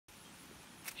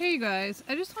Hey guys,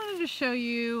 I just wanted to show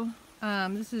you,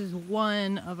 this is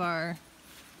one of our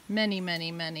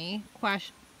many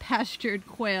pastured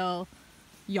quail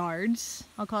yards.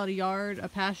 I'll call it a yard, a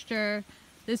pasture.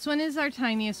 This one is our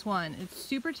tiniest one. It's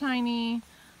super tiny.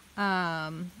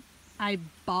 I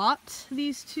bought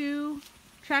these two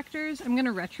tractors. I'm going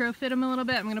to retrofit them a little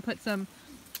bit. I'm going to put some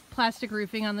plastic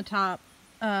roofing on the top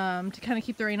to kind of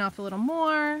keep the rain off a little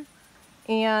more.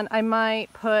 And I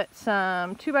might put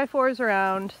some 2x4s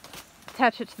around,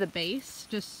 attach it to the base,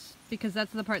 just because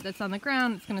that's the part that's on the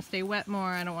ground. It's going to stay wet more.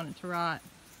 I don't want it to rot.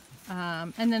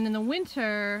 And then in the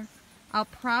winter, I'll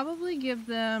probably give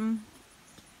them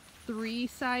 3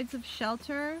 sides of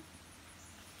shelter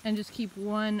and just keep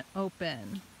one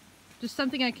open. Just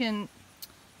something I can,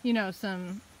 you know,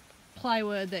 some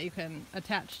plywood that you can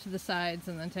attach to the sides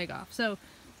and then take off. So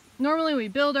normally we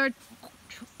build our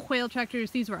quail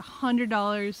tractors. These were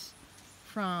 $100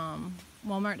 from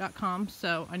Walmart.com,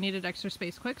 so I needed extra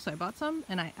space quick, so I bought some,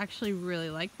 and I actually really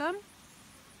like them.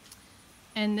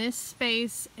 And this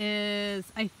space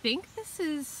is, I think this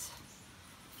is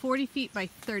 40 feet by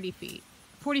 30 feet,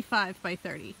 45 by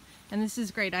 30. And this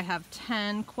is great. I have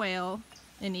 10 quail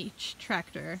in each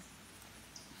tractor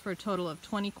for a total of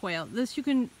 20 quail. This you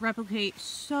can replicate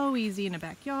so easy in a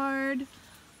backyard.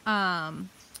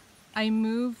 I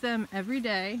move them every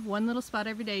day, one little spot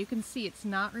every day. You can see it's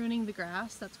not ruining the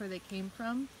grass. That's where they came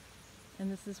from.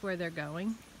 And this is where they're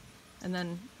going. And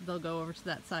then they'll go over to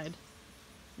that side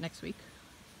next week.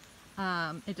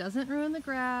 It doesn't ruin the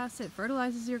grass. It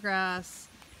fertilizes your grass.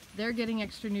 They're getting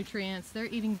extra nutrients. They're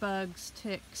eating bugs,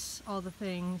 ticks, all the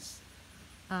things.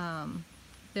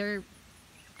 They're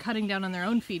cutting down on their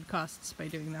own feed costs by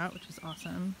doing that, which is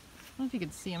awesome. I don't know if you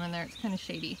can see them in there. It's kind of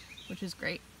shady, which is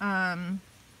great.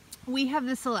 We have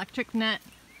this electric net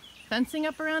fencing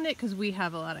up around it because we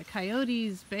have a lot of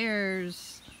coyotes,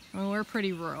 bears. I mean, we're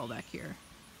pretty rural back here.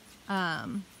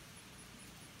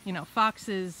 You know,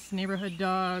 foxes, neighborhood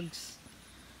dogs,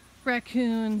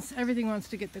 raccoons, everything wants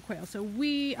to get the quail. So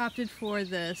we opted for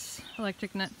this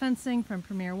electric net fencing from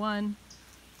Premier One,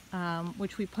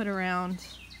 which we put around,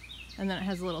 and then it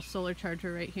has a little solar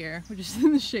charger right here, which is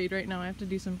in the shade right now. I have to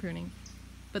do some pruning.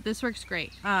 But this works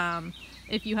great.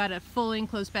 If you had a fully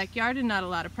enclosed backyard and not a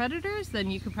lot of predators,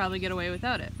 then you could probably get away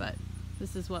without it. But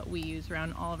this is what we use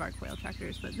around all of our quail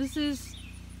tractors. But this is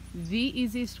the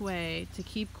easiest way to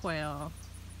keep quail.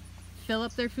 Fill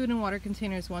up their food and water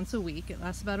containers once a week. It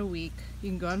lasts about a week. You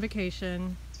can go on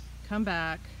vacation, come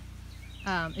back.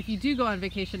 If you do go on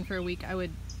vacation for a week, I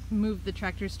would move the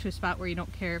tractors to a spot where you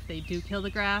don't care if they do kill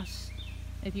the grass.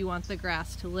 If you want the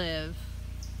grass to live,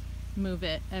 move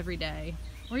it every day.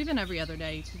 Or even every other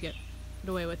day you could get it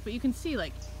away with. But you can see,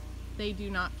 like, they do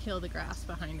not kill the grass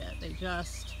behind it. They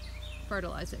just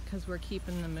fertilize it because we're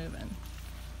keeping them moving.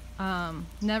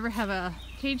 Never have a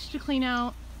cage to clean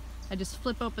out. I just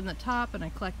flip open the top and I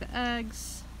collect the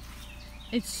eggs.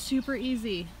 It's super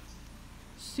easy.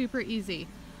 Super easy.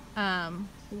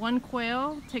 One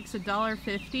quail takes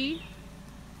 $1.50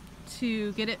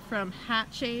 to get it from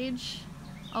hatch age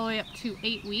all the way up to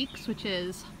 8 weeks, which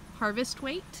is harvest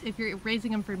weight. If you're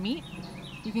raising them for meat,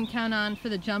 you can count on, for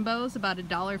the jumbos, about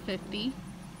 $1.50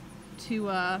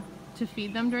 to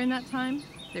feed them during that time.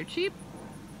 They're cheap.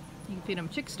 You can feed them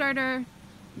chick starter,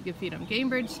 you can feed them game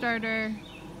bird starter.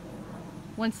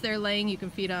 Once they're laying, you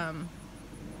can feed them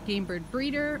game bird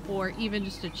breeder, or even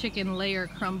just a chicken layer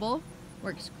crumble.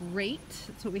 Works great.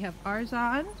 That's what we have ours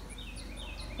on.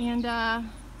 And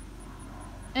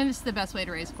it's the best way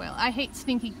to raise quail. I hate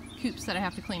stinky coops that I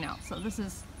have to clean out, so this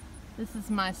is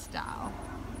my style.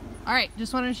 All right,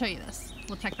 just wanted to show you this.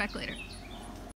 We'll check back later.